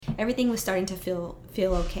everything was starting to feel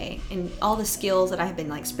okay, and all the skills that I had been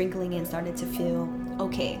like sprinkling in started to feel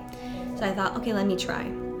okay. So I thought, okay, let me try.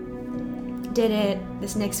 Did it.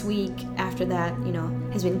 This next week after that,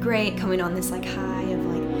 has been great, coming on this like high of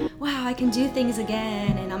like, wow, I can do things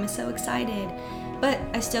again, and I'm so excited. But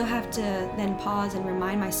I still have to then pause and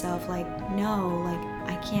remind myself, like, no, like,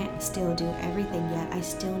 I can't still do everything yet. I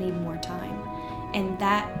still need more time. And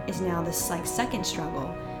that is now this like second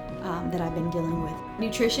struggle that I've been dealing with.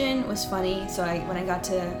 Nutrition was funny. So when I got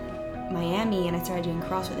to Miami and I started doing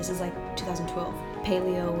CrossFit, this is like 2012,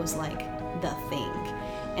 paleo was like the thing.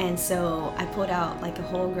 And so I pulled out like a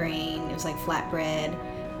whole grain, it was like flatbread,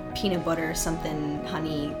 peanut butter, something,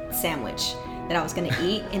 honey sandwich that I was gonna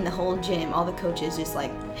eat. In the whole gym, all the coaches just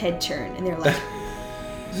like head turn and they're like,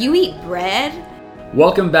 you eat bread?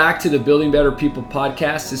 Welcome back to the Building Better People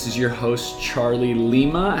podcast. This is your host, Charlie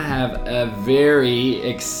Lima. I have a very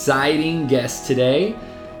exciting guest today,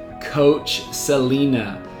 Coach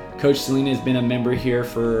Selena. Coach Selena has been a member here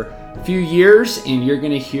for a few years, and you're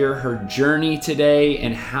going to hear her journey today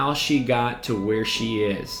and how she got to where she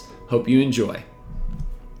is. Hope you enjoy.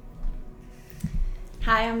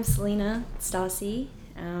 Hi, I'm Selena Stasi.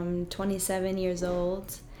 I'm 27 years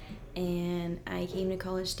old. And I came to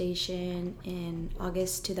College Station in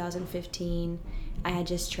August 2015. I had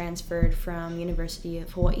just transferred from University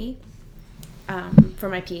of Hawaii for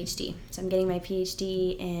my PhD. So I'm getting my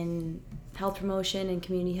PhD in health promotion and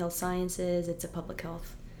community health sciences. It's a public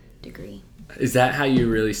health degree. Is that how you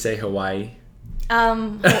really say Hawaii?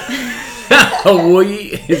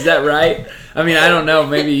 Hawaii, is that right? I mean, I don't know.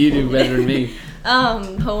 Maybe you do better than me.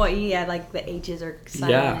 Hawaii, yeah, like the H's are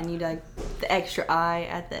silent, yeah. And you like the extra I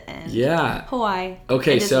at the end. Yeah. Hawaii.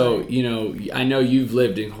 Okay, so, I know you've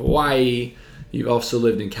lived in Hawaii. You've also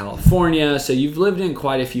lived in California. So you've lived in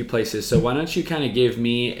quite a few places. So why don't you kind of give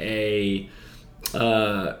me in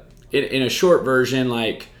a short version,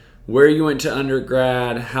 like where you went to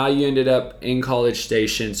undergrad, how you ended up in College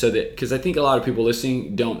Station, so that, because I think a lot of people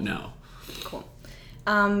listening don't know.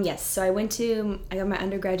 Yes, so I got my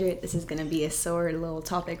undergraduate, this is going to be a sore little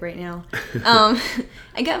topic right now.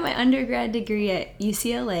 I got my undergrad degree at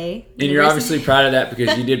UCLA. And you're obviously proud of that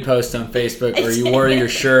because you did post on Facebook or you wore your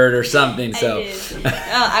shirt or something. So I did.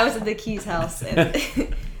 I was at the Keys house and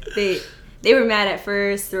they were mad at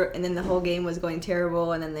first, and then the whole game was going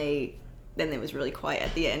terrible, and then it was really quiet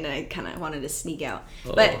at the end, and I kind of wanted to sneak out.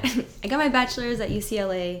 Oh. But I got my bachelor's at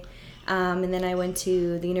UCLA, and then I went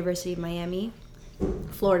to the University of Miami,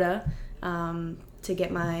 Florida, to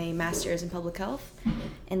get my master's in public health,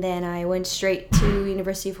 and then I went straight to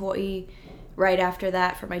University of Hawaii right after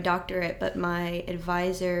that for my doctorate. But my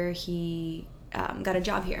advisor, he got a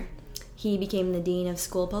job here. He became the dean of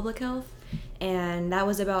school of public health, and that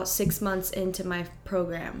was about 6 months into my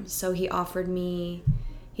program. So he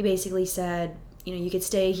basically said, you could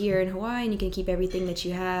stay here in Hawaii and you can keep everything that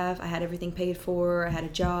you have. I had everything paid for. I had a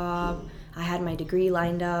job. I had my degree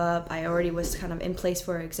lined up. I already was kind of in place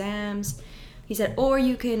for exams. He said, or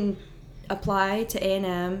you can apply to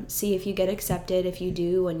A&M, see if you get accepted. If you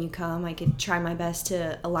do, when you come, I could try my best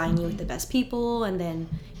to align you with the best people, and then,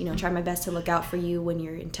 try my best to look out for you when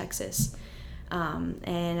you're in Texas.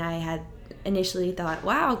 And I had initially thought,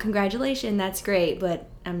 wow, congratulations, that's great, but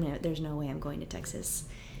there's no way I'm going to Texas.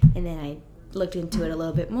 And then I looked into it a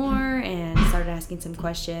little bit more and started asking some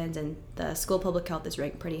questions, and the School of Public Health is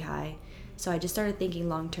ranked pretty high. So I just started thinking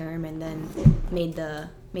long term and then made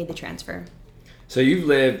the transfer. So you've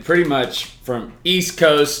lived pretty much from East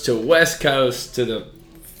Coast to West Coast to the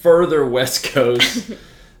further West Coast.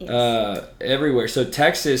 Yes. Everywhere. So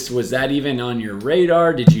Texas, was that even on your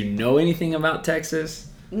radar? Did you know anything about Texas?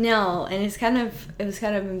 No, and it was kind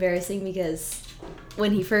of embarrassing because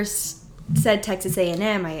when he first said Texas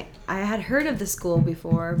A&M, I had heard of the school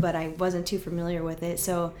before, but I wasn't too familiar with it.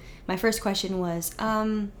 So my first question was,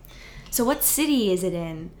 so what city is it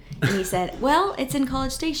in? And he said, well, it's in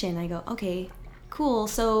College Station. I go, okay, cool.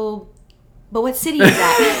 So, but what city is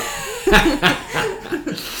that?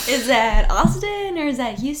 Is that Austin or is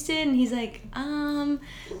that Houston? And he's like,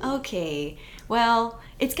 okay. Well,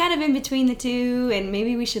 it's kind of in between the two, and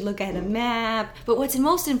maybe we should look at a map. But what's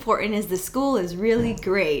most important is the school is really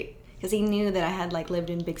great. Because he knew that I had lived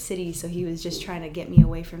in big cities, so he was just trying to get me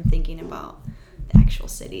away from thinking about the actual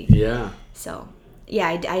city. Yeah. So,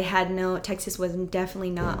 yeah, I had Texas was definitely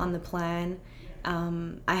not on the plan.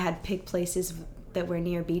 I had picked places that were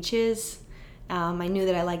near beaches. I knew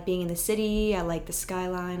that I like being in the city. I like the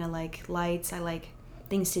skyline. I like lights. I like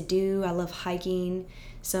things to do. I love hiking.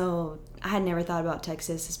 So I had never thought about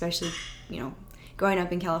Texas, especially, growing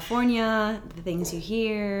up in California, the things you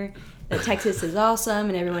hear, that Texas is awesome,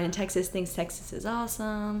 and everyone in Texas thinks Texas is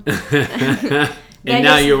awesome. And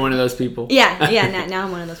now you're one of those people? Yeah. Now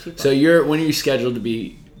I'm one of those people. So when are you scheduled to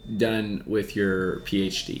be done with your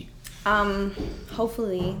PhD?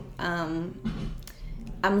 Hopefully, I'm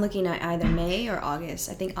looking at either May or August.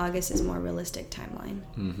 I think August is a more realistic timeline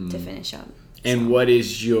to finish up. And what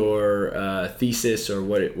is your thesis or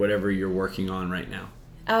whatever you're working on right now?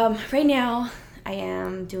 Right now, I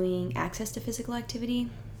am doing access to physical activity.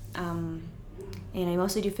 And I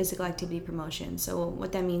mostly do physical activity promotion. So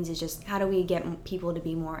what that means is just how do we get people to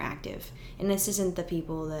be more active? And this isn't the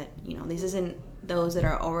people that, this isn't those that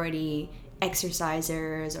are already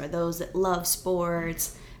exercisers or those that love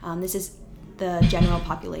sports. This is the general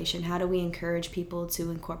population. How do we encourage people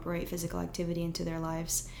to incorporate physical activity into their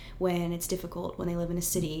lives when it's difficult, when they live in a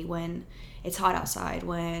city, when it's hot outside,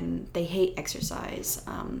 when they hate exercise,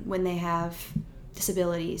 when they have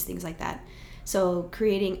disabilities, things like that. So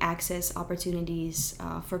creating access opportunities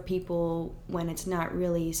for people when it's not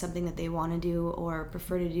really something that they want to do or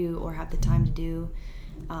prefer to do or have the time to do,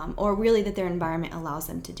 or really that their environment allows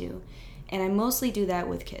them to do. And I mostly do that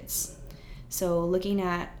with kids. So looking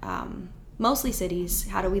at mostly cities,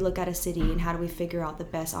 how do we look at a city and how do we figure out the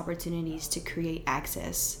best opportunities to create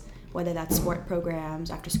access, whether that's sport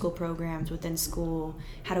programs, after school programs, within school,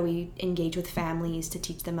 how do we engage with families to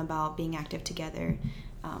teach them about being active together.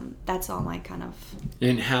 That's all my kind of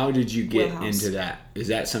And how did you get into that? Is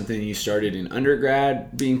that something you started in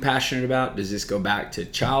undergrad being passionate about? Does this go back to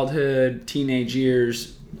childhood, teenage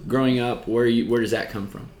years, growing up? Where does that come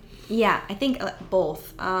from? Yeah, I think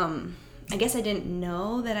both. I guess I didn't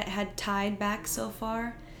know that I had tied back so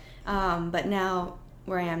far, but now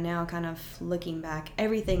where I am now, kind of looking back,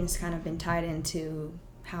 everything's kind of been tied into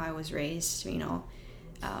how I was raised.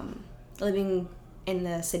 Living in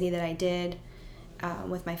the city that I did.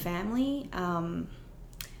 With my family,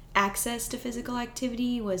 access to physical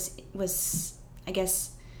activity was I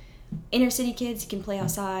guess inner city kids can play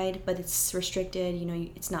outside, but it's restricted.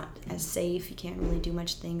 It's not as safe. You can't really do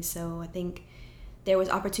much things. So I think there was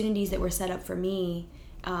opportunities that were set up for me,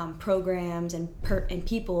 programs and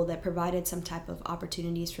people that provided some type of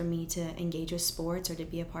opportunities for me to engage with sports or to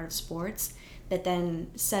be a part of sports that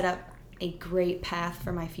then set up a great path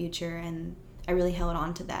for my future. And I really held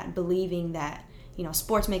on to that, believing that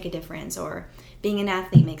sports make a difference, or being an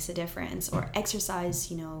athlete makes a difference, or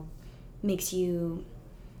exercise, makes you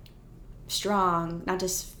strong, not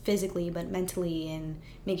just physically, but mentally, and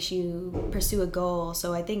makes you pursue a goal.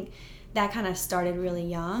 So I think that kind of started really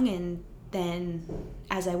young. And then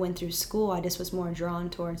as I went through school, I just was more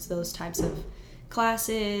drawn towards those types of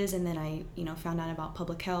classes. And then I, found out about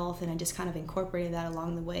public health, and I just kind of incorporated that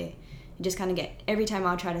along the way. And just kind of every time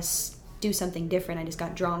I'll try to do something different, I just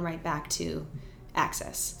got drawn right back to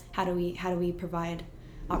access. How do we provide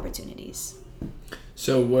opportunities?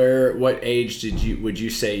 So what age would you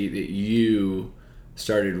say that you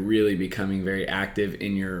started really becoming very active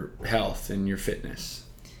in your health and your fitness?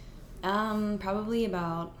 Probably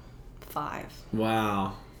about 5.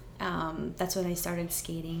 Wow. That's when I started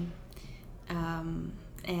skating. And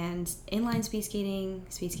inline speed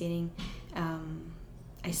skating.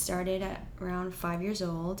 I started at around 5 years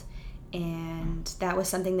old. And that was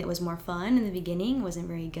something that was more fun in the beginning. Wasn't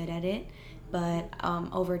very good at it, but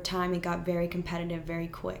over time it got very competitive very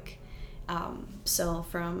quick. So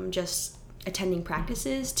from just attending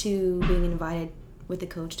practices to being invited with the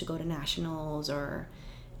coach to go to nationals or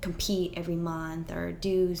compete every month or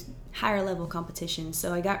do higher level competitions.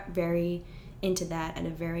 So I got very into that at a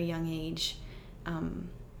very young age.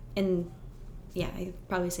 And yeah, I'd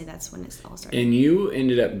probably say that's when it all started. And you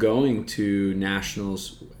ended up going to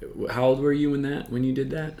nationals. How old were you when you did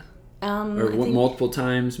that? Multiple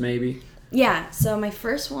times, maybe? Yeah, so my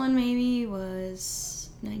first one maybe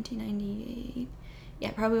was 1998.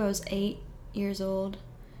 Yeah, probably I was 8 years old.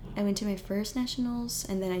 I went to my first nationals,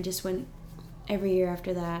 and then I just went every year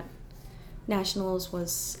after that. Nationals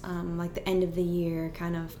was like the end of the year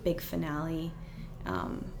kind of big finale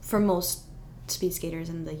for most speed skaters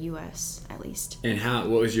in the U.S. at least. And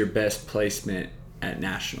what was your best placement at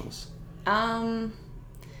nationals? I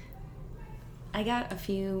got a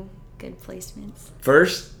few good placements.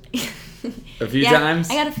 First? A few times?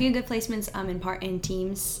 I got a few good placements in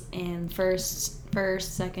teams, and first,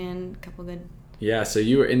 second, couple good. Yeah, so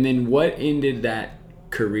you were, and then what ended that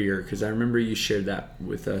career? Because I remember you shared that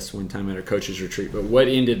with us one time at a coach's retreat, but what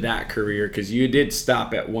ended that career? Because you did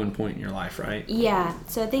stop at one point in your life, right? Yeah,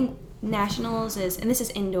 so I think nationals is, and this is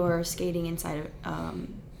indoor skating inside of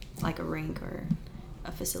like a rink or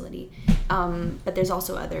a facility, but there's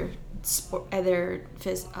also other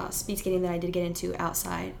speed skating that I did get into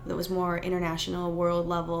outside that was more international, world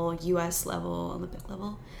level, U.S. level, Olympic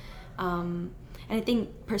level. And I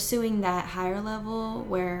think pursuing that higher level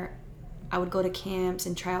where I would go to camps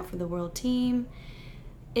and try out for the world team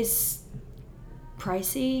is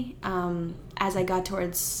pricey. As I got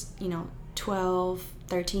towards, 12,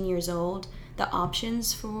 13 years old, the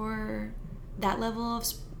options for that level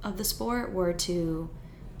of the sport were to,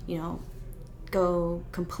 go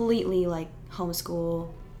completely like homeschool,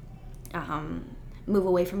 move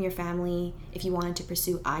away from your family. If you wanted to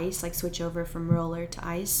pursue ice, like switch over from roller to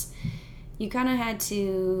ice, you kind of had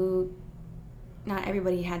to, not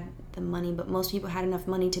everybody had the money, but most people had enough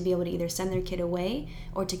money to be able to either send their kid away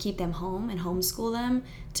or to keep them home and homeschool them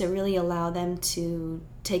to really allow them to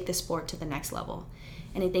take the sport to the next level.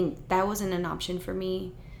 And I think that wasn't an option for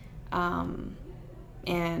me,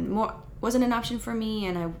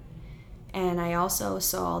 and I also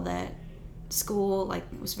saw that school, like,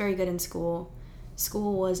 was very good in school.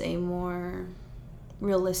 School was a more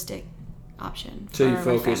realistic option. So you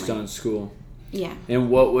focused on school. Yeah. And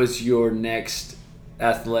what was your next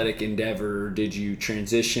athletic endeavor? Did you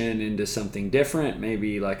transition into something different,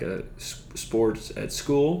 maybe like a sports at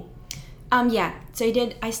school? Yeah. So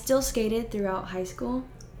I still skated throughout high school.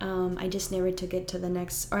 I just never took it to the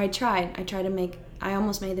next, or I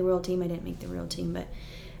almost made the world team. I didn't make the world team, but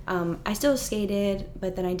I still skated,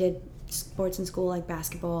 but then I did sports in school like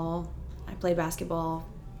basketball. I played basketball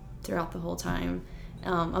throughout the whole time.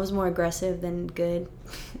 I was more aggressive than good.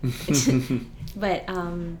 But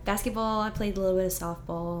basketball, I played a little bit of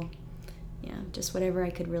softball. Yeah, just whatever I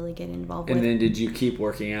could really get involved with. And then did you keep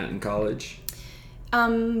working out in college?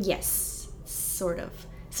 Yes, sort of.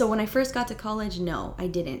 So when I first got to college, no, I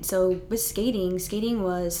didn't. So with skating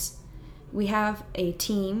was, we have a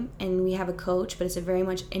team and we have a coach, but it's a very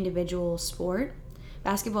much individual sport.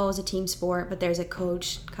 Basketball is a team sport, but there's a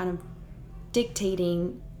coach kind of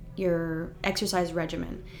dictating your exercise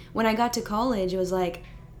regimen. When I got to college, it was like,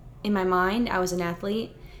 in my mind, I was an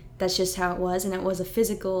athlete. That's just how it was. And it was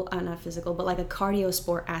but like a cardio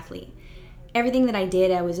sport athlete. Everything that I did,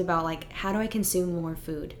 I was about like, how do I consume more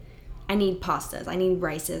food? I need pastas, I need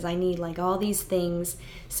rices, I need like all these things.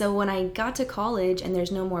 So when I got to college and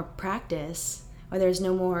there's no more practice, or there's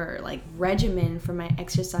no more like regimen for my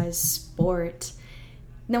exercise sport,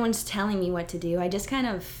 no one's telling me what to do. I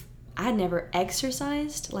had never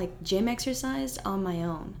exercised, like gym exercised on my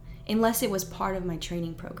own, unless it was part of my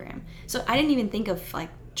training program. So I didn't even think of like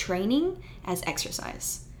training as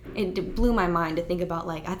exercise. It blew my mind to think about,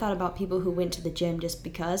 like, I thought about people who went to the gym just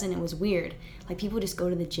because, and it was weird. Like, people just go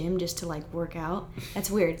to the gym just to like work out. That's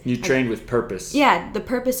weird. You trained with purpose. Yeah, the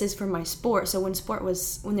purpose is for my sport. So when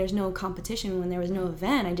there's no competition, when there was no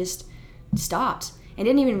event, I just stopped. I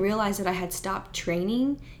didn't even realize that I had stopped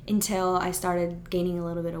training until I started gaining a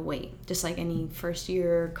little bit of weight, just like any first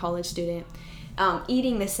year college student.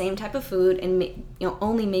 Eating the same type of food and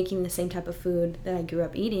only making the same type of food that I grew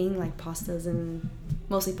up eating, like pastas and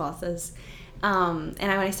mostly pastas. And when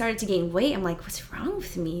I started to gain weight, I'm like, what's wrong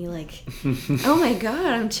with me? Like, oh my God,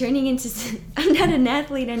 I'm not an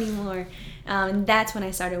athlete anymore. And that's when I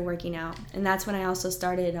started working out. And that's when I also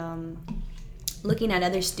started looking at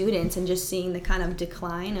other students and just seeing the kind of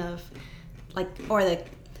decline of the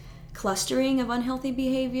clustering of unhealthy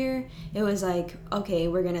behavior. It was like, okay,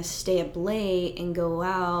 we're gonna stay up late and go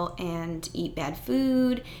out and eat bad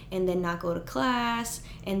food and then not go to class,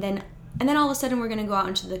 and then all of a sudden we're gonna go out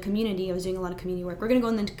into the community. I was doing a lot of community work. We're gonna go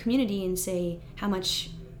in the community and say how much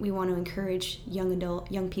we want to encourage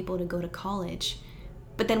young people to go to college,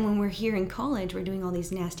 but then when we're here in college, we're doing all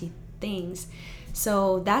these nasty things.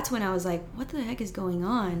 So that's when I was like, what the heck is going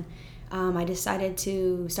on? I decided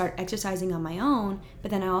to start exercising on my own,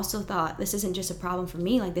 but then I also thought, this isn't just a problem for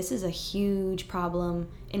me, like this is a huge problem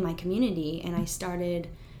in my community, and I started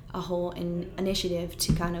a whole initiative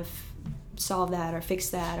to kind of solve that or fix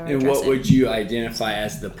that or address it. And what would you identify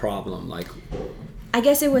as the problem? Like, I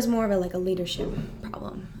guess it was more of a leadership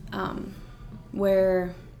problem,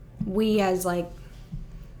 where we as like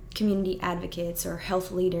community advocates or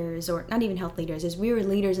health leaders, or not even health leaders, as we were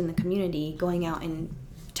leaders in the community, going out and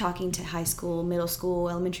talking to high school, middle school,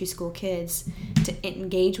 elementary school kids to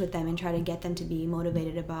engage with them and try to get them to be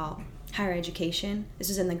motivated about higher education. This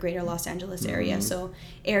is in the greater Los Angeles area. Mm-hmm. So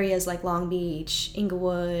areas like Long Beach,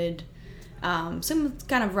 Inglewood, some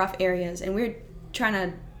kind of rough areas. And we're trying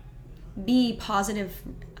to be positive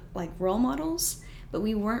like role models, but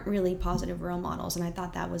we weren't really positive role models. And I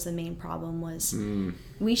thought that was the main problem was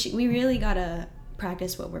we really got to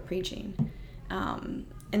practice what we're preaching.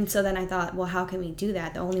 And so then I thought, well, how can we do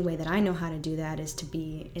that? The only way that I know how to do that is to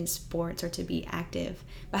be in sports or to be active.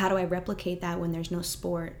 But how do I replicate that when there's no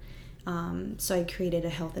sport? So I created a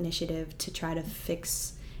health initiative to try to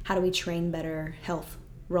fix, how do we train better health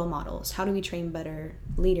role models? How do we train better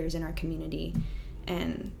leaders in our community?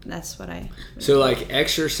 And that's what I... So like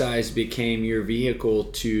exercise became your vehicle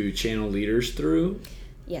to channel leaders through?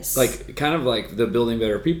 Yes. Like kind of like the Building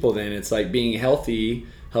Better People then. It's like being healthy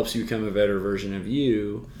helps you become a better version of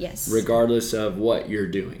you. Yes. Regardless of what you're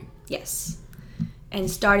doing. Yes. And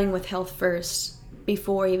starting with health first,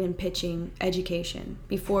 before even pitching education,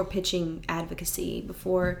 before pitching advocacy,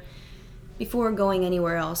 before going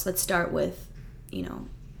anywhere else, let's start with,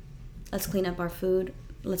 let's clean up our food,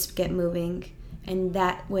 let's get moving, and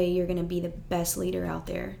that way you're going to be the best leader out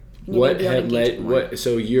there.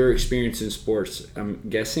 So your experience in sports, I'm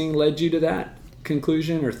guessing, led you to that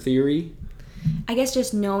conclusion or theory? I guess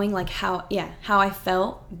just knowing like how I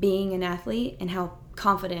felt being an athlete and how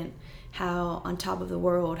confident, how on top of the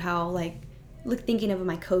world, how thinking of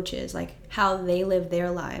my coaches, like how they live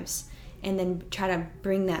their lives, and then try to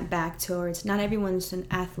bring that back towards not everyone's an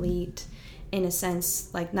athlete in a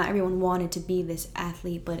sense, like not everyone wanted to be this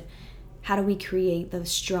athlete, but how do we create the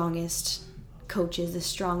strongest coaches,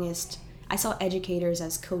 I saw educators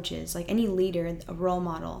as coaches, like any leader, a role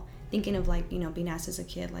model, thinking of being asked as a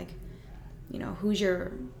kid, who's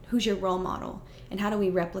your role model, and how do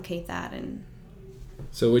we replicate that? And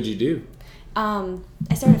so what'd you do? I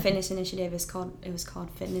started a fitness initiative. It was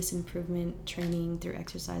called Fitness Improvement Training Through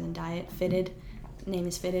Exercise and Diet. Fitted, name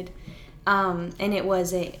is Fitted, and it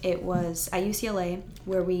was at UCLA,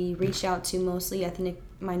 where we reached out to mostly ethnic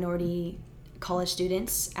minority college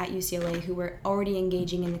students at UCLA who were already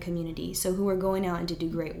engaging in the community, so who were going out and to do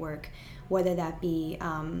great work, whether that be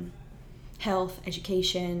health,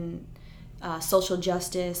 education, social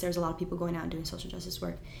justice. There's a lot of people going out and doing social justice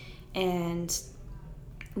work, and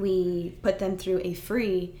we put them through a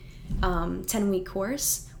free 10-week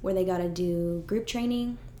course where they got to do group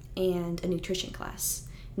training and a nutrition class.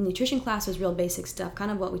 The nutrition class was real basic stuff,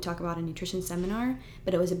 kind of what we talk about in nutrition seminar,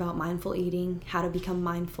 but it was about mindful eating, how to become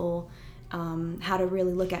mindful, how to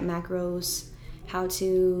really look at macros, how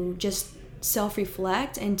to just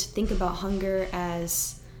self-reflect and to think about hunger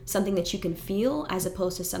as something that you can feel as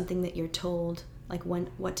opposed to something that you're told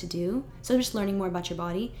what to do. So just learning more about your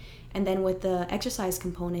body. And then with the exercise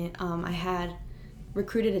component, I had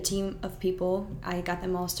recruited a team of people. I got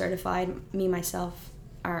them all certified, myself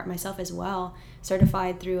as well,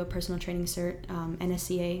 certified through a personal training cert,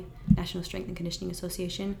 NSCA, National Strength and Conditioning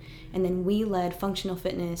Association. And then we led functional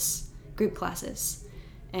fitness group classes,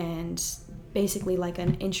 and basically like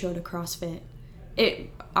an intro to CrossFit.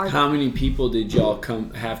 How many people did y'all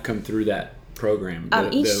come through that program,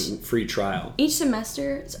 the free trial? Each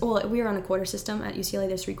semester, we were on a quarter system at UCLA.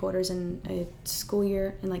 There's 3 quarters in a school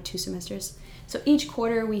year and 2 semesters. So each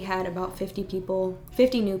quarter we had about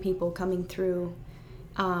 50 new people coming through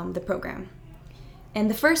the program. And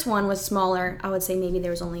the first one was smaller. I would say maybe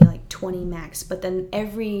there was only 20 max. But then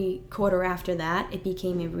every quarter after that, it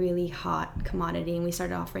became a really hot commodity, and we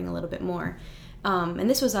started offering a little bit more. And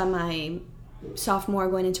this was on my sophomore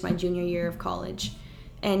going into my junior year of college.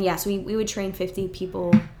 And yes, we would train 50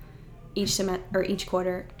 people each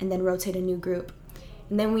quarter, and then rotate a new group.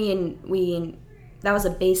 And then we that was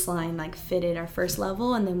a baseline, Fitted our first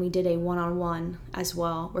level, and then we did a one-on-one as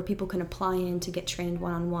well, where people can apply in to get trained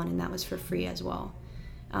one-on-one, and that was for free as well.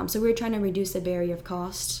 So we were trying to reduce the barrier of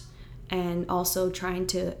cost, and also trying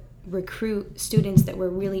to recruit students that were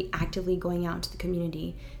really actively going out into the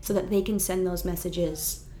community so that they can send those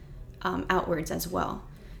messages outwards as well.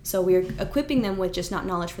 So we were equipping them with just not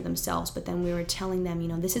knowledge for themselves, but then we were telling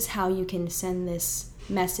them, this is how you can send this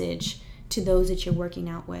message to those that you're working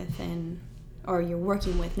out with or you're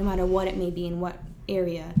working with, no matter what it may be in what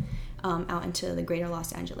area, out into the greater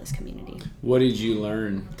Los Angeles community. What did you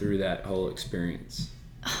learn through that whole experience?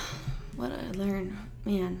 What did I learn?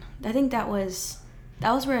 Man, I think that was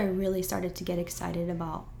where I really started to get excited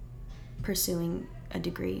about pursuing a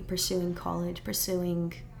degree, pursuing college,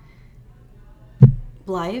 pursuing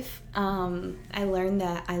life. I learned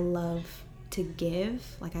that I love to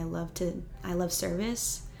give, I love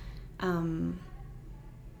service. I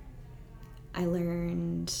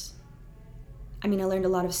learned a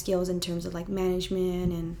lot of skills in terms of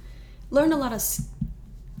management, and learned a lot of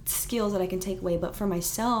skills that I can take away. But for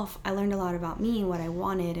myself, I learned a lot about me and what I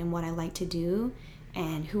wanted and what I like to do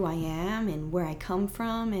and who I am and where I come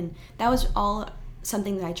from. And that was all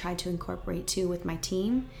something that I tried to incorporate too with my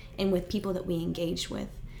team and with people that we engaged with.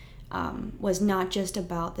 was not just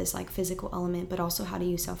about this like physical element, but also how do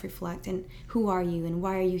you self-reflect and who are you and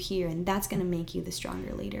why are you here, and that's going to make you the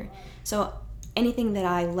stronger leader. So anything that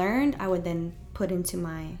I learned, I would then put into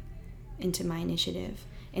my initiative,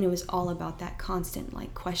 and it was all about that constant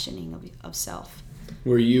like questioning of self.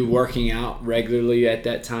 Were you working out regularly at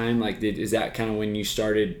that time? Like, is that kind of when you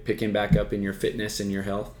started picking back up in your fitness and your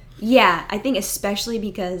health? Yeah, I think especially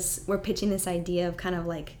because we're pitching this idea of kind of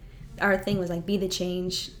like, our thing was like, be the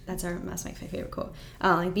change. That's my favorite quote.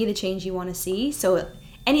 Like, be the change you want to see. So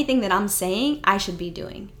anything that I'm saying, I should be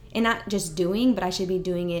doing. And not just doing, but I should be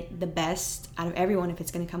doing it the best out of everyone if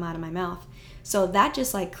it's going to come out of my mouth. So that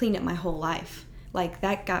just like cleaned up my whole life. Like,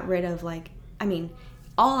 that got rid of like, I mean,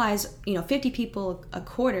 all eyes, 50 people a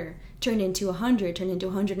quarter turned into 100, turned into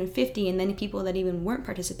 150. And then people that even weren't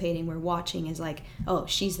participating were watching as like, oh,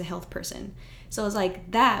 she's the health person. So it was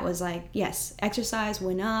like, that was like, yes, exercise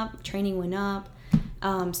went up, training went up,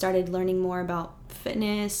 started learning more about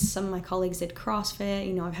fitness. Some of my colleagues did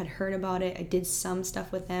CrossFit, I've had heard about it. I did some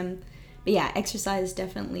stuff with them. But yeah, exercise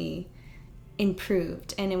definitely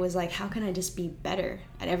improved. And it was like, how can I just be better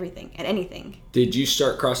at everything, at anything? Did you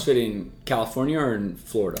start CrossFit in California or in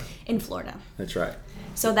Florida? In Florida. That's right.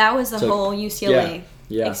 So that was the whole UCLA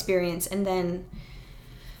experience. And then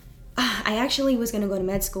I actually was going to go to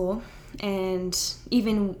med school. And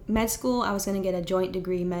even med school, I was going to get a joint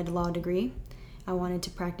degree, med law degree. I wanted to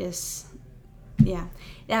practice. Yeah,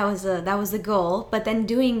 that was the goal. But then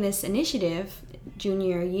doing this initiative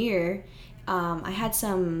junior year, I had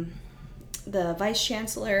the vice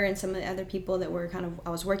chancellor and some of the other people that were I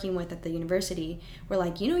was working with at the university were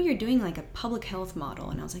like, you're doing like a public health model.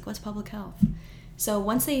 And I was like, what's public health? So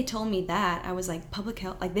once they told me that, I was like, public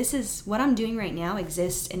health, like, this is what I'm doing right now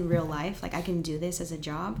exists in real life. Like, I can do this as a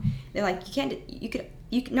job. They're like,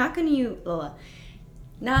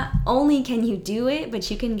 not only can you do it,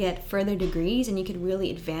 but you can get further degrees and you could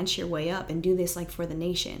really advance your way up and do this like for the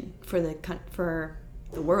nation, for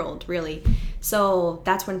the world, really. So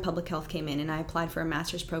that's when public health came in, and I applied for a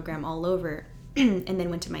master's program all over and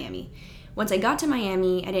then went to Miami. Once I got to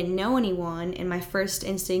Miami, I didn't know anyone, and my first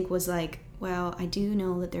instinct was like, well, I do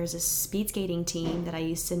know that there's a speed skating team that I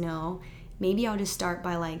used to know. Maybe I'll just start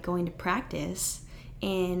by like going to practice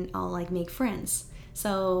and I'll like make friends.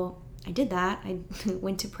 So I did that. I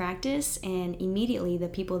went to practice, and immediately the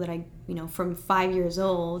people that I, from 5 years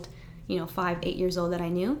old, 8 years old that I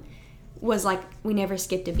knew, was like, we never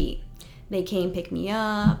skipped a beat. They came pick me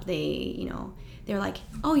up. They're like,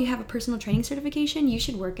 oh, you have a personal training certification? You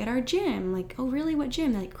should work at our gym. I'm like, oh, really? What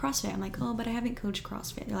gym? They're like, CrossFit. I'm like, oh, but I haven't coached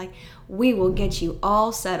CrossFit. They're like, we will get you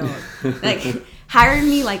all settled. Like, hired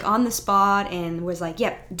me like on the spot and was like,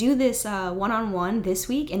 yep, do this one-on-one this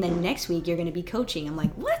week, and then next week you're going to be coaching. I'm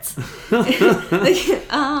like, what?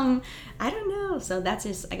 I don't know. So that's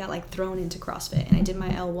just, I got like thrown into CrossFit, and I did my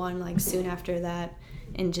L1 like soon after that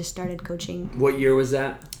and just started coaching. What year was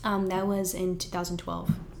that? That was in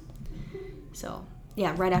 2012. So,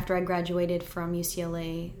 yeah, right after I graduated from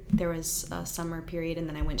UCLA, there was a summer period, and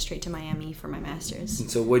then I went straight to Miami for my master's.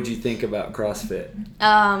 And so what'd you think about CrossFit?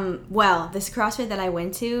 Well, this CrossFit that I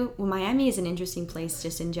went to, Miami is an interesting place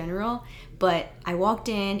just in general, but I walked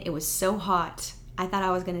in, it was so hot. I thought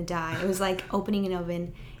I was going to die. It was like opening an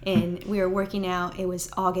oven, and we were working out. It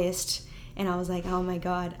was August, and I was like, oh my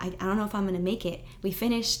God, I don't know if I'm going to make it. We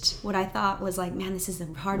finished what I thought was like, man, this is a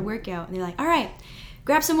hard workout. And they're like, all right,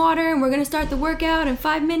 grab some water and we're going to start the workout in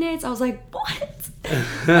 5 minutes. I was like, what?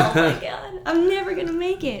 Oh my God, I'm never going to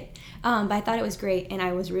make it. But I thought it was great, and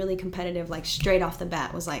I was really competitive, like straight off the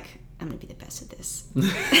bat. Was like, I'm going to be the best at this.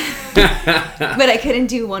 But I couldn't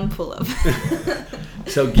do one pull-up.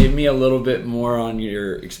 So give me a little bit more on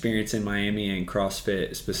your experience in Miami and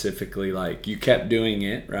CrossFit specifically. Like, you kept doing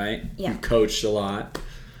it, right? Yeah. You coached a lot.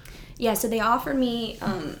 Yeah, so they offered me...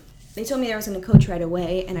 they told me I was going to coach right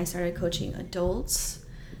away, and I started coaching adults.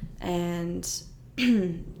 And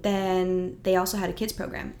then they also had a kids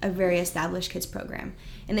program, a very established kids program.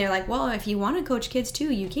 And they're like, well, if you want to coach kids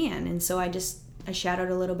too, you can. And so I shadowed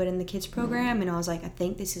a little bit in the kids program, and I was like, I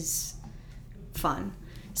think this is fun.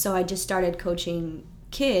 So I just started coaching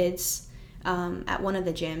kids at one of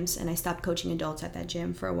the gyms, and I stopped coaching adults at that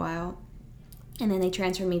gym for a while. And then they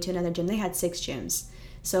transferred me to another gym. They had 6 gyms.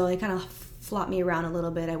 So they kind of flopped me around a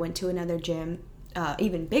little bit. I went to another gym,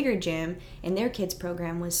 even bigger gym, and their kids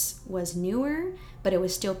program was newer, but it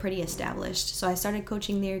was still pretty established. So I started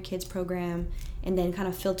coaching their kids program, and then kind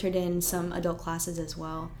of filtered in some adult classes as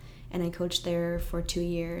well. And I coached there for 2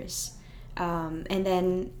 years. And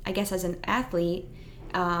then I guess as an athlete,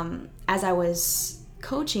 as I was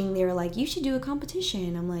coaching, they were like, you should do a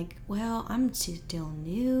competition. I'm like, well, I'm still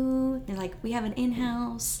new. They're like, we have an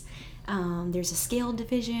in-house. There's a scale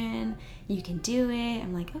division. You can do it.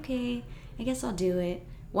 I'm like, okay, I guess I'll do it.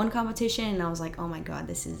 One competition, and I was like, oh my God,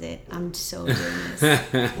 this is it. I'm so doing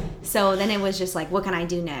this. So then it was just like, what can I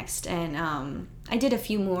do next? And I did a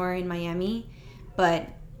few more in Miami,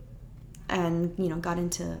 and got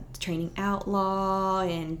into training outlaw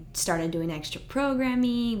and started doing extra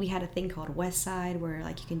programming. We had a thing called Westside where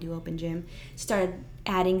like you can do open gym. Started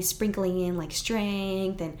sprinkling in like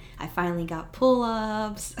strength, and I finally got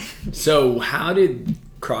pull-ups. So how did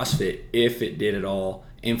CrossFit, if it did at all,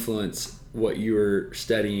 influence what you were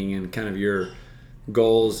studying and kind of your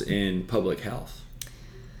goals in public health?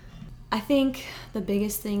 I think the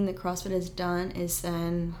biggest thing that CrossFit has done is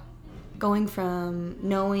then going from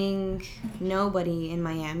knowing nobody in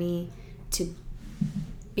Miami to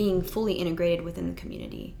being fully integrated within the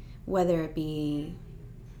community, whether it be,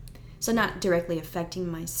 so not directly affecting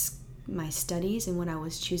my studies and what I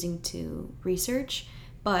was choosing to research,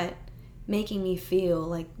 but making me feel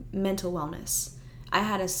like mental wellness. I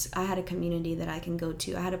had a community that I can go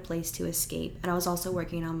to. I had a place to escape, and I was also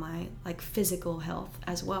working on my like physical health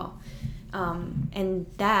as well. And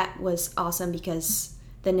that was awesome because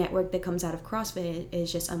the network that comes out of CrossFit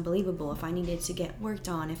is just unbelievable. If I needed to get worked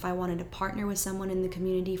on, if I wanted to partner with someone in the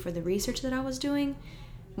community for the research that I was doing,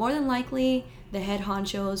 more than likely the head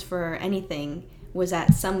honchos for anything was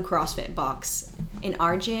at some CrossFit box in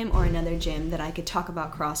our gym or another gym that I could talk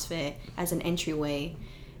about CrossFit as an entryway.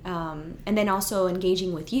 And then also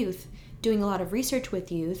engaging with youth, doing a lot of research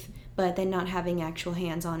with youth, but then not having actual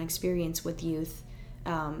hands-on experience with youth,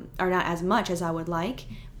 or not as much as I would like.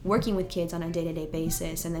 Working with kids on a day-to-day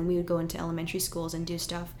basis, and then we would go into elementary schools and do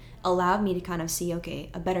stuff, allowed me to kind of see, okay,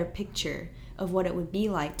 a better picture of what it would be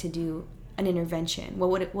like to do an intervention,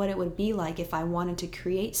 what it would be like if I wanted to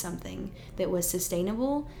create something that was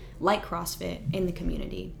sustainable, like CrossFit, in the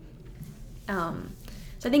community. So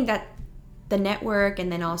I think that the network,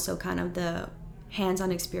 and then also kind of the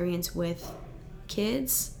hands-on experience with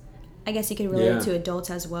kids, I guess you could relate it to adults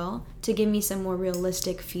as well, to give me some more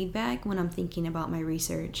realistic feedback when I'm thinking about my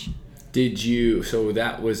research. So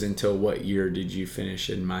that was until what year did you finish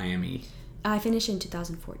in Miami? I finished in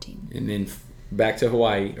 2014. And then back to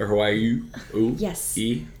Hawaii, or Hawaii? Ooh, yes.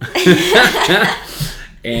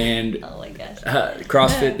 And oh my gosh.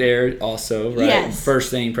 CrossFit there also, right? Yes. First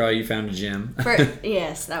thing probably you found a gym.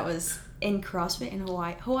 Yes, that was in CrossFit in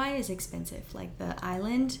Hawaii. Hawaii is expensive. Like the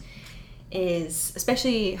island is,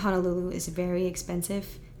 especially Honolulu, is very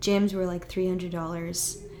expensive. Gyms were like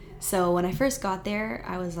 $300. So when I first got there,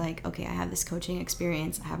 I was like, okay, I have this coaching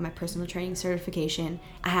experience. I have my personal training certification.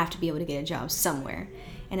 I have to be able to get a job somewhere.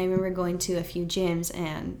 And I remember going to a few gyms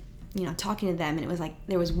and, talking to them, and it was like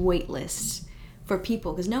there was wait lists for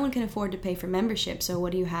people because no one can afford to pay for membership. So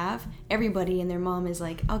what do you have? Everybody and their mom is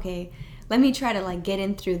like, okay, let me try to like get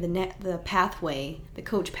in through the pathway, the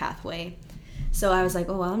coach pathway. So I was like,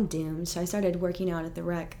 oh, well, I'm doomed. So I started working out at the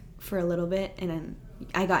rec for a little bit, and then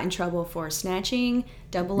I got in trouble for snatching,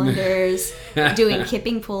 double unders, doing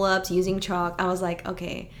kipping pull-ups, using chalk. I was like,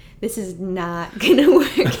 okay, this is not going to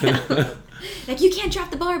work out. Like, you can't drop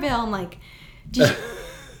the barbell. I'm like, it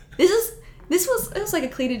was like a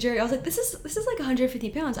cleated jerk. I was like, this is like 150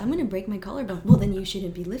 pounds. I'm going to break my collarbone. Well, then you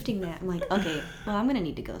shouldn't be lifting that. I'm like, okay, well, I'm going to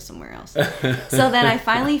need to go somewhere else. So then I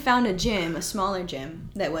finally found a gym, a smaller gym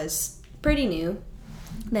that was pretty new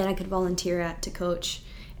that I could volunteer at to coach,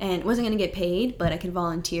 and wasn't going to get paid, but I could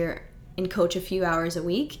volunteer and coach a few hours a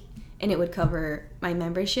week, and it would cover my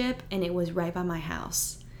membership, and it was right by my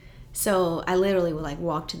house. So I literally would like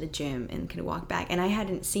walk to the gym and could walk back, and I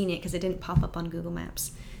hadn't seen it because it didn't pop up on Google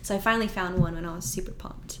Maps. So I finally found one and I was super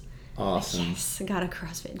pumped. Awesome. Like, yes, I got a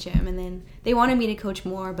CrossFit gym, and then they wanted me to coach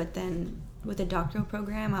more, but then with the doctoral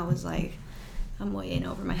program, I was like, I'm way in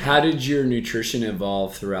over my head. How did your nutrition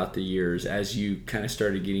evolve throughout the years as you kind of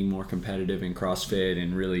started getting more competitive in CrossFit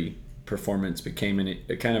and really performance became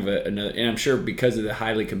another? And I'm sure because of the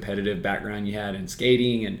highly competitive background you had in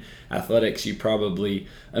skating and athletics, you probably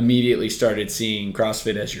immediately started seeing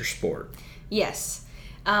CrossFit as your sport. Yes.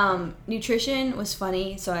 Nutrition was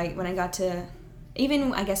funny. So when I got to,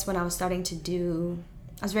 even I guess when I was starting to do,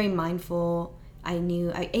 I was very mindful. I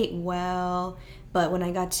knew I ate well, but when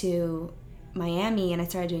I got to Miami and I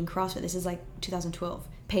started doing CrossFit, this is like 2012,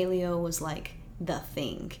 paleo was like the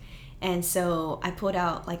thing. And so I pulled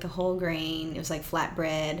out like a whole grain, it was like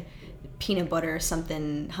flatbread, peanut butter,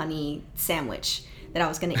 something, honey sandwich that I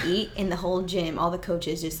was going to eat. In the whole gym, all the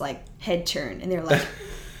coaches just like head turned and they're like,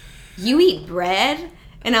 you eat bread?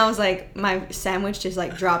 And I was like, my sandwich just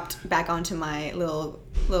like dropped back onto my little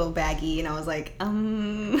little baggy, and I was like,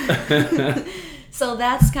 So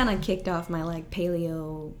that's kind of kicked off my like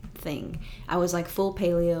paleo thing. I was like full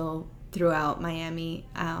paleo throughout Miami.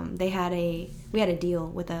 We had a deal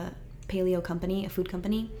with a paleo company, a food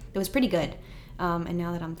company. It was pretty good. And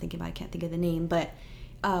now that I'm thinking about it, I can't think of the name, but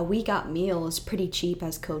we got meals pretty cheap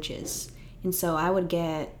as coaches. And so I would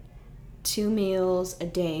get 2 meals a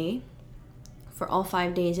day for all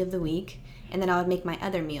 5 days of the week. And then I would make my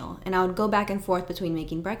other meal. And I would go back and forth between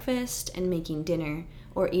making breakfast and making dinner,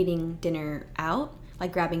 or eating dinner out,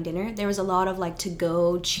 like grabbing dinner. There was a lot of like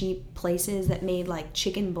to-go cheap places that made like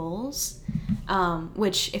chicken bowls,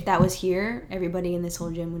 which if that was here, everybody in this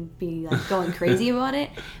whole gym would be like going crazy about it.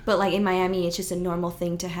 But like in Miami, it's just a normal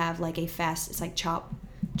thing to have like a fast, it's like chop,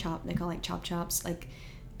 they call it like chop chops, like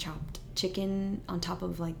chopped chicken on top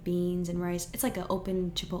of like beans and rice. It's like an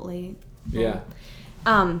open Chipotle bowl. Yeah.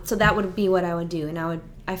 So that would be what I would do, and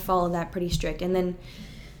I followed that pretty strict. And then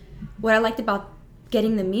what I liked about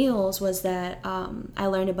getting the meals was that I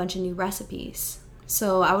learned a bunch of new recipes.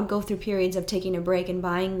 So I would go through periods of taking a break and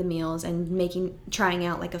buying the meals and trying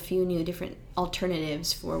out like a few new different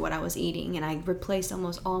alternatives for what I was eating. And I replaced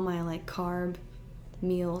almost all my like carb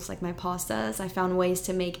meals, like my pastas. I found ways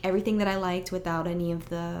to make everything that I liked without any of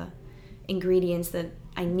the ingredients that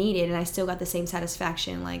I needed, and I still got the same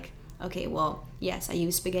satisfaction. Like, okay, well, yes, I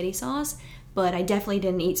used spaghetti sauce, but I definitely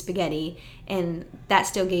didn't eat spaghetti, and that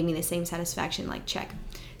still gave me the same satisfaction, like, check.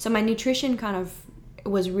 So my nutrition kind of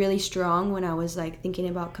was really strong when I was like thinking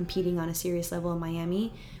about competing on a serious level in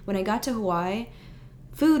Miami. When I got to Hawaii,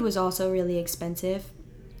 food was also really expensive.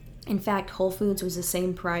 In fact, Whole Foods was the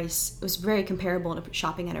same price. It was very comparable to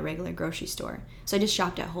shopping at a regular grocery store. So I just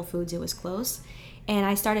shopped at Whole Foods. It was close. And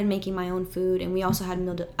I started making my own food, and we also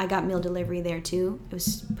had I got meal delivery there too. It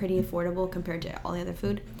was pretty affordable compared to all the other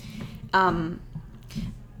food.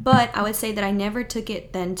 But I would say that I never took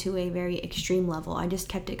it then to a very extreme level. I just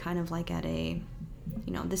kept it kind of like at a,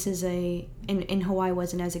 this is in Hawaii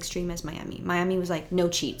wasn't as extreme as Miami. Miami was like no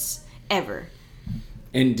cheats ever.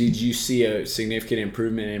 And did you see a significant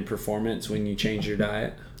improvement in performance when you changed your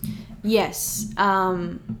diet? Yes.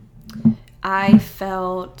 I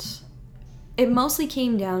felt it mostly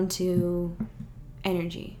came down to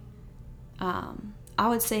energy. I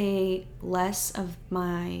would say less of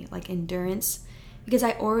my like endurance, because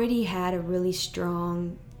I already had a really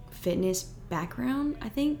strong fitness background. I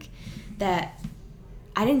think that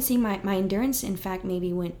I didn't see my endurance, in fact,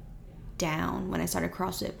 maybe went down when I started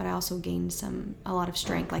CrossFit, but I also gained a lot of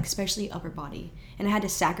strength, like especially upper body. And I had to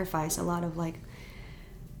sacrifice a lot of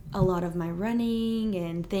my running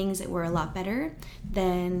and things that were a lot better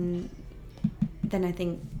than I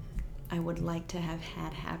think I would like to have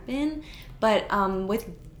had happen. But with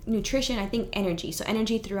nutrition, I think energy. So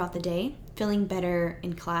energy throughout the day, feeling better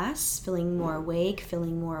in class, feeling more awake,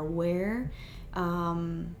 feeling more aware,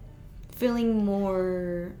 feeling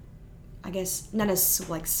more, I guess, not as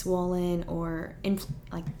like swollen or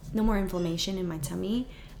no more inflammation in my tummy,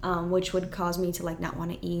 which would cause me to like not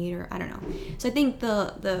want to eat, or I don't know. So I think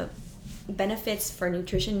the benefits for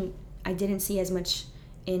nutrition I didn't see as much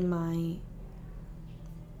in my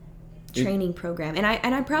training program, and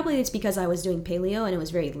I probably it's because I was doing paleo and it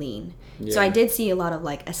was very lean. Yeah. So I did see a lot of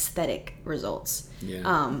like aesthetic results.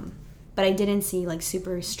 Yeah. But I didn't see like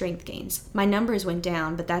super strength gains. My numbers went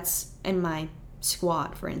down, but that's in my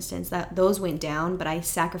squat, for instance, those went down, but I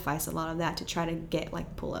sacrificed a lot of that to try to get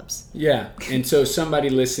like pull-ups. Yeah. And so somebody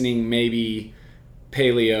listening, maybe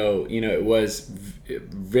paleo, it was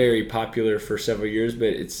very popular for several years, but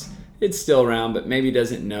it's still around, but maybe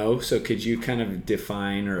doesn't know. So could you kind of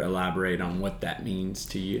define or elaborate on what that means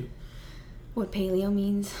to you? What paleo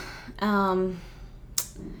means?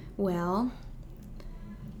 Well,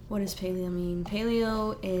 what does paleo mean?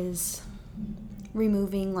 Paleo is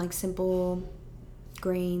removing like simple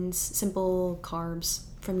grains, simple carbs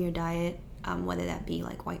from your diet, whether that be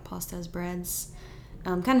like white pastas, breads,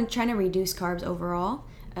 kind of trying to reduce carbs overall,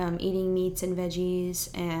 eating meats and veggies,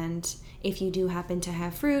 and if you do happen to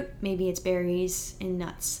have fruit, maybe it's berries and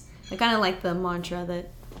nuts. They're kind of like the mantra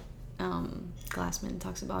that Glassman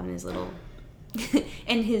talks about in his little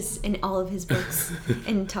in all of his books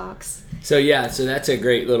and talks. So that's a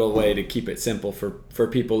great little way to keep it simple for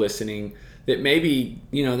people listening, that maybe,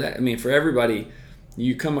 for everybody,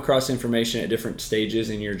 you come across information at different stages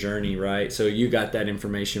in your journey, right? So you got that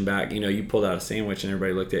information back, you pulled out a sandwich and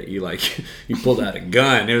everybody looked at you like you pulled out a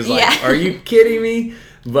gun. It was like, yeah. Are you kidding me?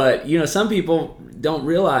 But, some people don't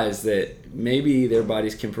realize that maybe their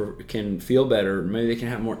bodies can feel better. Maybe they can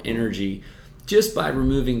have more energy just by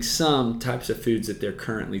removing some types of foods that they're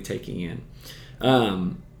currently taking in.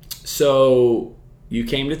 So you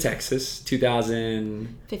came to Texas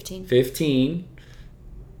 2015.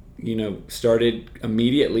 Started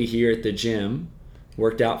immediately here at the gym.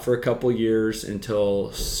 Worked out for a couple years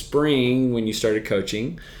until spring when you started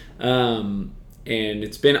coaching. And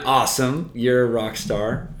it's been awesome. You're a rock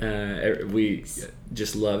star. We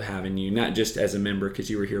just love having you, not just as a member because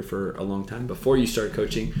you were here for a long time before you started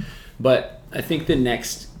coaching, but I think the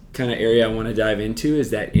next kind of area I want to dive into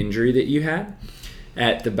is that injury that you had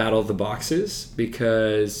at the Battle of the Boxes,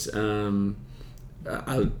 because I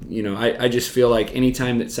just feel like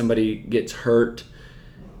anytime that somebody gets hurt,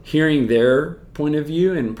 hearing their point of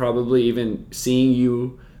view and probably even seeing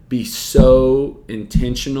you be so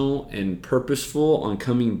intentional and purposeful on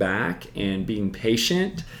coming back and being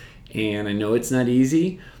patient. And I know it's not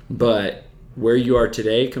easy, but where you are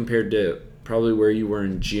today compared to probably where you were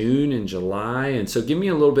in June and July. And so give me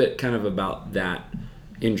a little bit kind of about that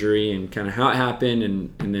injury and kind of how it happened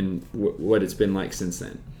and then what it's been like since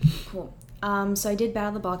then. Cool. So I did Battle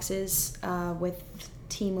of the Boxes with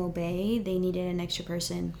Team Obey. They needed an extra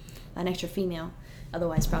person, an extra female.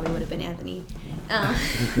 Otherwise, probably would have been Anthony.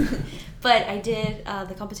 But I did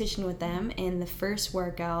the competition with them, and the first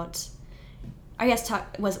workout, I guess,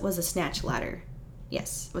 was a snatch ladder.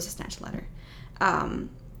 Yes, it was a snatch ladder.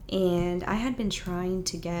 And I had been trying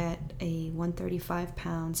to get a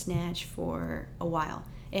 135-pound snatch for a while.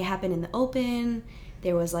 It happened in the open.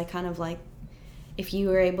 There was if you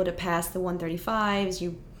were able to pass the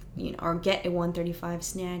 135s, or get a 135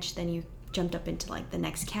 snatch, then you jumped up into the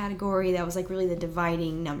next category. That was really the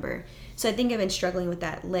dividing number. So I think I've been struggling with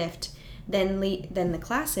that lift. Then the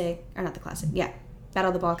classic, or not the classic, Battle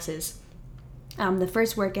of the Boxes. The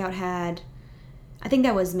first workout had, I think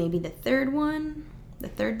that was maybe the third one. The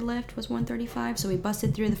third lift was 135. So we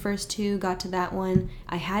busted through the first two, got to that one.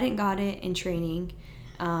 I hadn't got it in training,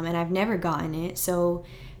 and I've never gotten it. So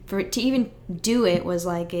to even do it was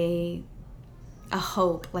like a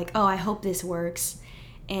hope. I hope this works.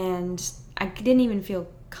 And I didn't even feel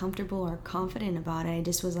comfortable or confident about it. I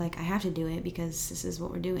just was I have to do it because this is what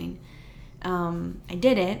we're doing. I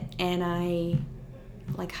did it, and I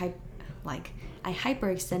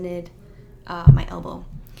hyperextended my elbow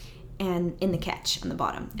and in the catch on the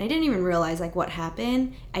bottom. And I didn't even realize what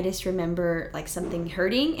happened. I just remember something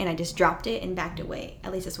hurting, and I just dropped it and backed away.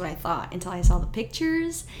 At least that's what I thought until I saw the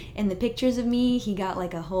pictures. And the pictures of me, he got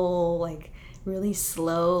a whole really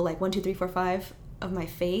slow 1, 2, 3, 4, 5 of my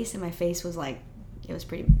face, and my face was it was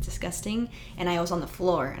pretty disgusting, and I was on the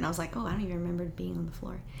floor, and I was I don't even remember being on the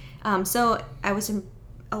floor. So I was in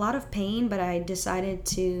a lot of pain, but I decided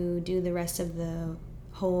to do the rest of the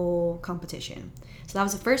whole competition. So that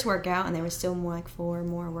was the first workout, and there was still 4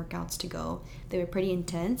 more workouts to go. They were pretty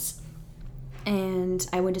intense, and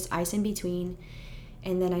I would just ice in between,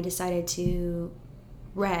 and then I decided to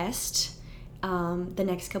rest the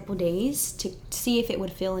next couple days to see if it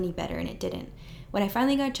would feel any better, and it didn't. When I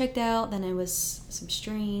finally got checked out, then it was some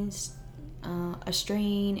strains, a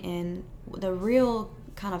strain, and the real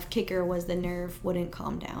kind of kicker was the nerve wouldn't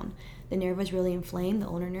calm down. The nerve was really inflamed, the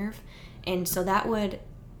ulnar nerve, and so that would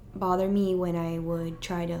bother me when I would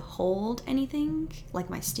try to hold anything, like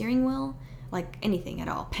my steering wheel, anything at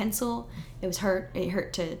all. Pencil, it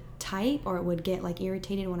hurt to type, or it would get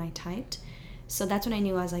irritated when I typed. So that's when I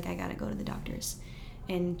knew I was I gotta go to the doctors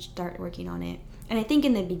and start working on it. And I think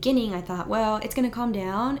in the beginning I thought, well, it's going to calm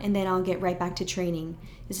down and then I'll get right back to training.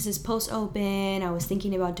 This is post-open. I was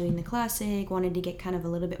thinking about doing the classic, wanted to get kind of a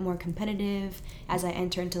little bit more competitive as I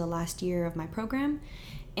enter into the last year of my program.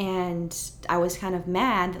 And I was kind of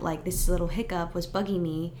mad that this little hiccup was bugging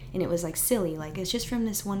me, and it was silly. It's just from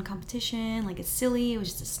this one competition. It's silly. It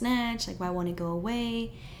was just a snatch. Why won't it go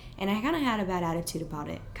away? And I kind of had a bad attitude about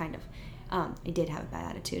it, kind of. I did have a bad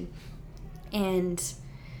attitude. And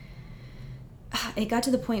it got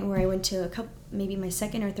to the point where I went to maybe my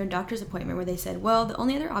second or third doctor's appointment, where they said, well, the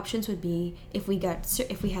only other options would be if we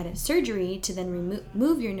had a surgery to then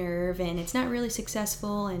remove your nerve, and it's not really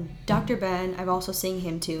successful. And Dr. Ben, I've also seen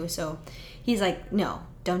him too, so he's no,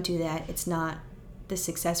 don't do that. It's not, the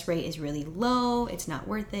success rate is really low. It's not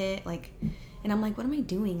worth it. And I'm what am I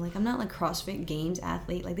doing? I'm not CrossFit Games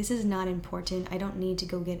athlete. This is not important. I don't need to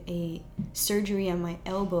go get a surgery on my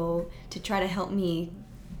elbow to try to help me.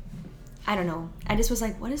 I don't know. I just was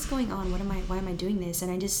what is going on? Why am I doing this?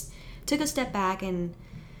 And I just took a step back and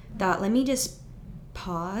thought, let me just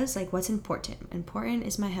pause. What's important? Important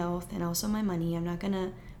is my health and also my money. I'm not going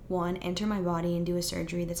to, 1, enter my body and do a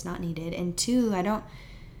surgery that's not needed. And 2,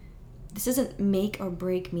 this doesn't make or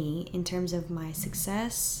break me in terms of my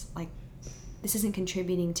success. This isn't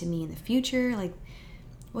contributing to me in the future.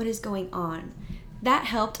 What is going on? That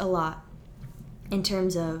helped a lot in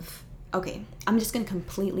terms of okay, I'm just going to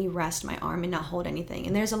completely rest my arm and not hold anything.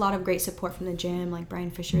 And there's a lot of great support from the gym. Like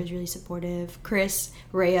Brian Fisher is really supportive. Chris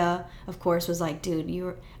Rea, of course, was like,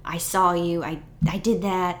 dude, I saw you. I did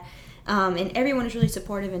that. And everyone is really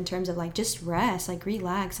supportive in terms of like, just rest, like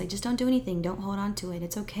relax, like just don't do anything. Don't hold on to it.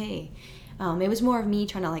 It's okay. It was more of me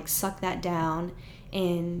trying to like suck that down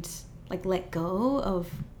and like let go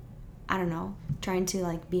of, I don't know, trying to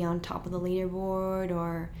like be on top of the leaderboard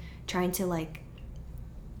or trying to like,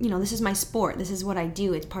 this is my sport. This is what I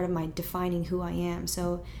do. It's part of my defining who I am.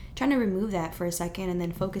 So trying to remove that for a second and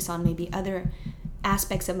then focus on maybe other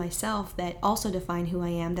aspects of myself that also define who I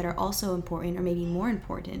am, that are also important or maybe more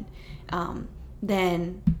important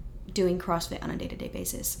than doing CrossFit on a day-to-day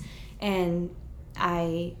basis. And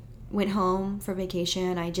I went home for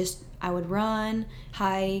vacation. I would run,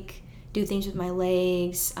 hike, do things with my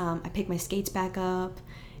legs. I picked my skates back up.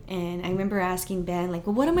 And I remember asking Ben, like,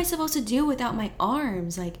 well, what am I supposed to do without my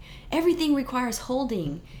arms? Like, everything requires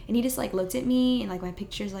holding. And he just, like, looked at me and, like, my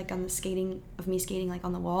pictures, like, on the skating, of me skating, like,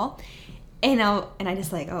 on the wall. And I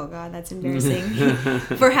just, like, oh, God, that's embarrassing.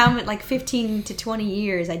 For how much, like, 15 to 20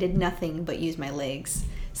 years, I did nothing but use my legs.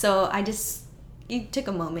 So it took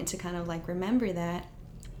a moment to kind of, like, remember that.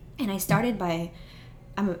 And I started by...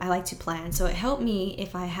 I like to plan, so it helped me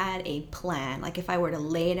if I had a plan, like if I were to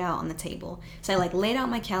lay it out on the table. So I like laid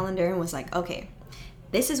out my calendar and was like, okay,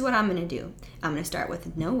 this is what I'm going to do. I'm going to start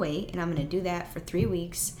with no weight, and I'm going to do that for 3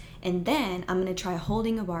 weeks, and then I'm going to try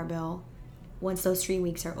holding a barbell once those 3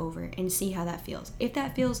 weeks are over and see how that feels. If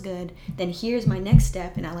that feels good, then here's my next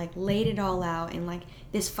step, and I like laid it all out in like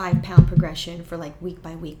this 5-pound progression for like week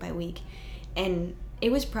by week by week. And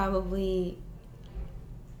it was probably...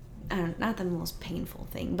 not the most painful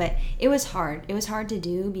thing, but it was hard. It was hard to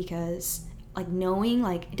do because like knowing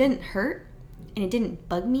like it didn't hurt and it didn't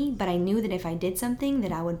bug me, but I knew that if I did something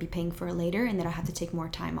that I would be paying for later and that I'd have to take more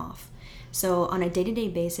time off. So on a day-to-day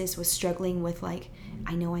basis was struggling with like,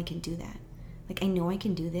 I know I can do that. Like I know I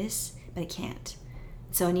can do this, but I can't.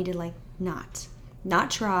 So I need to like not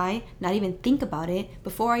try, not even think about it.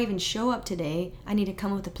 Before I even show up today, I need to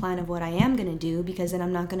come up with a plan of what I am going to do, because then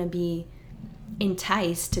I'm not going to be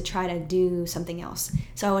enticed to try to do something else.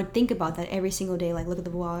 So I would think about that every single day, like look at the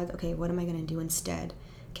vlog, okay, what am I going to do instead?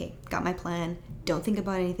 Okay, got my plan, don't think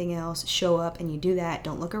about anything else, show up and you do that.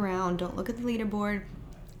 Don't look around, don't look at the leaderboard,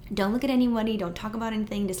 don't look at anybody, don't talk about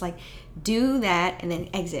anything, just like do that and then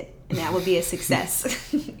exit, and that would be a success.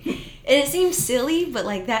 And it seems silly, but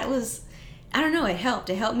like that was, I don't know, it helped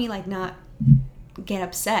me like not get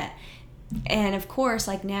upset. And of course,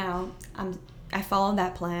 like now I followed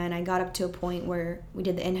that plan. I got up to a point where we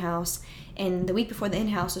did the in-house, and the week before the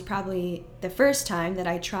in-house was probably the first time that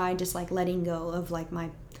I tried just like letting go of like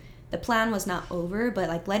the plan was not over, but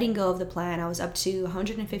like letting go of the plan. I was up to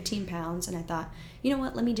 115 pounds, and I thought, you know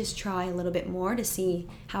what, let me just try a little bit more to see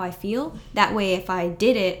how I feel. That way, if I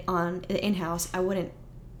did it on the in-house, I wouldn't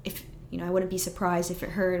be surprised if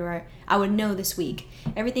it hurt, or I would know this week.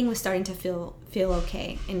 Everything was starting to feel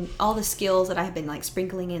okay, and all the skills that I had been like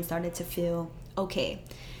sprinkling in started to feel okay.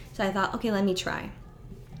 So I thought, okay, let me try.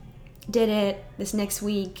 Did it. This next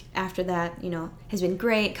week after that, has been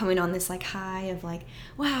great, coming on this like high of like,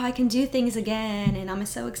 wow, I can do things again, and I'm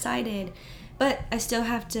so excited. But I still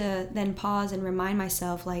have to then pause and remind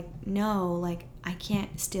myself like, no, like I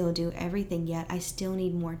can't still do everything yet. I still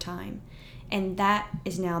need more time. And that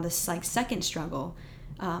is now this like second struggle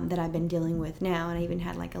that I've been dealing with now. And I even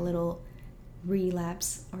had like a little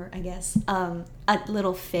relapse, or I guess a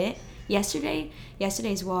little fit yesterday.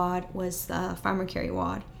 Yesterday's WOD was the farmer carry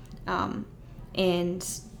WOD, and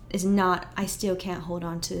I still can't hold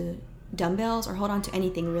on to dumbbells or hold on to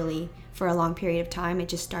anything really for a long period of time. It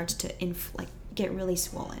just starts to get really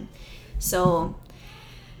swollen. So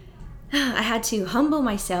I had to humble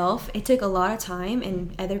myself. It took a lot of time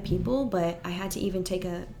and other people, but I had to even take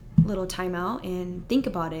a little time out and think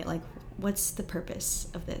about it, like what's the purpose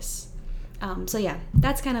of this? So yeah,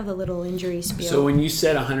 that's kind of the little injury spiel. So when you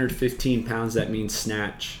said 115 pounds, that means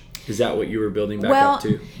snatch. Is that what you were building back up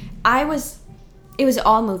to? It was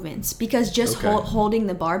all movements, because just holding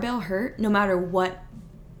the barbell hurt no matter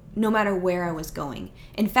where I was going.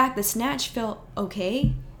 In fact, the snatch felt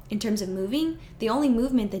okay in terms of moving. The only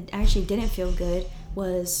movement that actually didn't feel good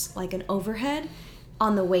was like an overhead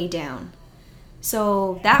on the way down.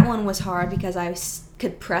 So that one was hard because I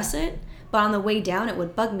could press it, but on the way down it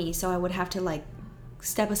would bug me, so I would have to like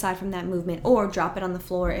step aside from that movement or drop it on the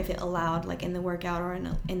floor if it allowed, like in the workout or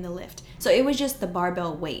in the lift. So it was just the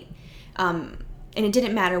barbell weight. And it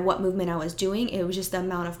didn't matter what movement I was doing, it was just the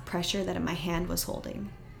amount of pressure that my hand was holding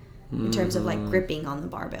in terms of like gripping on the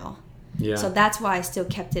barbell. Yeah. So that's why I still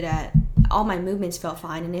kept it at all my movements felt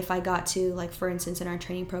fine. And if I got to, like, for instance, in our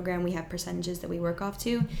training program, we have percentages that we work off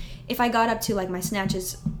to. If I got up to, like, my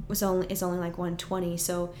snatches is only like 120,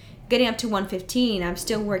 so getting up to 115, I'm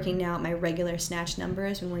still working out my regular snatch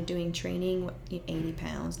numbers when we're doing training, 80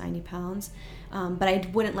 pounds, 90 pounds. But I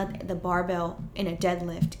wouldn't let the barbell in a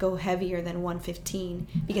deadlift go heavier than 115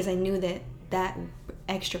 because I knew that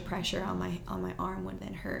extra pressure on my arm would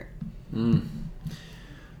then hurt.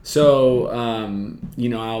 So,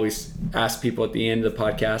 I always ask people at the end of the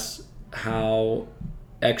podcast how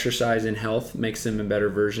exercise and health makes them a better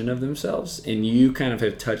version of themselves. And you kind of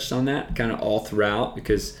have touched on that kind of all throughout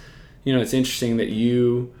because, it's interesting that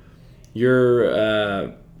your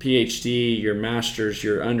PhD, your master's,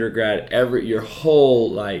 your undergrad, your whole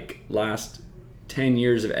like last 10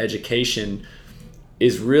 years of education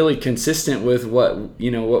is really consistent with what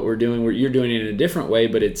we're doing. You're doing it in a different way,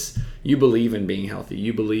 but it's, you believe in being healthy.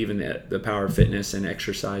 You believe in the power of fitness and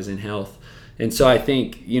exercise and health. And so I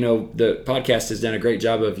think, the podcast has done a great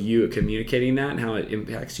job of you communicating that and how it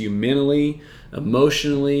impacts you mentally,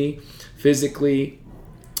 emotionally, physically.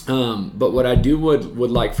 But what I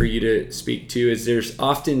would like for you to speak to is there's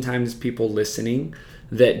oftentimes people listening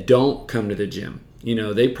that don't come to the gym.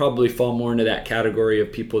 They probably fall more into that category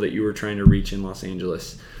of people that you were trying to reach in Los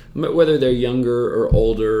Angeles. But whether they're younger or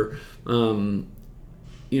older,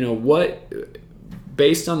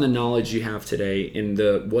 based on the knowledge you have today in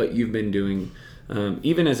what you've been doing,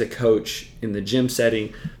 even as a coach in the gym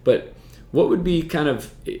setting, but what would be kind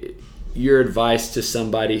of your advice to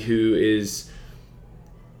somebody who is,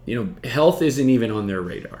 health isn't even on their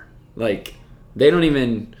radar? Like they don't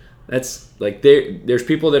even, that's like there's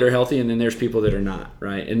people that are healthy and then there's people that are not,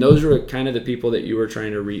 right? And those are kind of the people that you were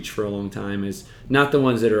trying to reach for a long time, is not the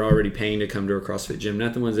ones that are already paying to come to a CrossFit gym,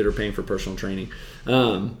 not the ones that are paying for personal training.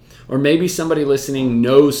 Or maybe somebody listening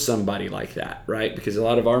knows somebody like that, right? Because a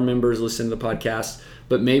lot of our members listen to the podcast,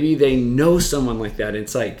 but maybe they know someone like that. And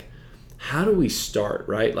it's like, how do we start,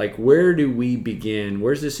 right? Like, where do we begin?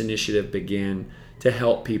 Where's this initiative begin to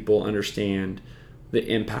help people understand the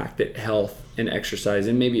impact that health and exercise,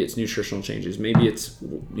 and maybe it's nutritional changes, maybe it's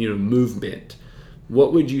movement.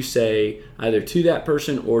 What would you say either to that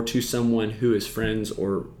person or to someone who is friends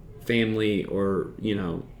or family or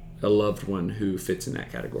a loved one who fits in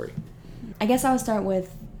that category? I guess I would start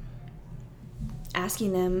with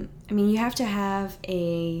asking them. I mean, there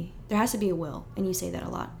has to be a will, and you say that a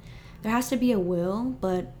lot. There has to be a will,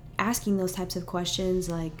 but asking those types of questions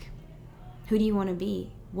like, who do you want to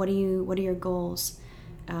be? What are your goals?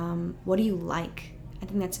 What do you like? I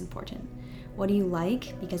think that's important. What do you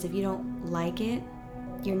like? Because if you don't like it,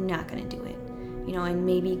 you're not going to do it. And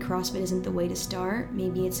maybe CrossFit isn't the way to start.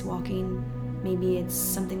 Maybe it's walking. Maybe it's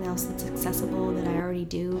something else that's accessible that I already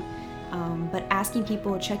do. But asking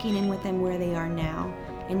people, checking in with them where they are now,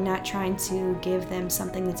 and not trying to give them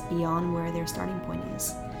something that's beyond where their starting point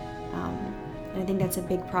is. And I think that's a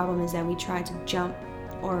big problem, is that we try to jump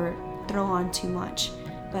or throw on too much.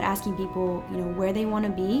 But asking people, where they want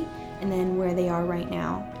to be, and then where they are right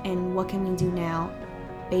now, and what can we do now,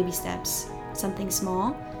 baby steps, something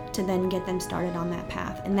small, to then get them started on that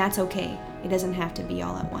path. And that's okay. It doesn't have to be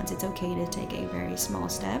all at once. It's okay to take a very small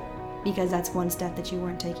step, because that's one step that you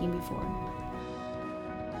weren't taking before.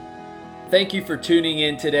 Thank you for tuning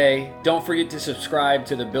in today. Don't forget to subscribe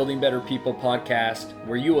to the Building Better People podcast,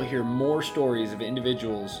 where you will hear more stories of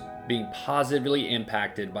individuals being positively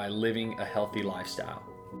impacted by living a healthy lifestyle.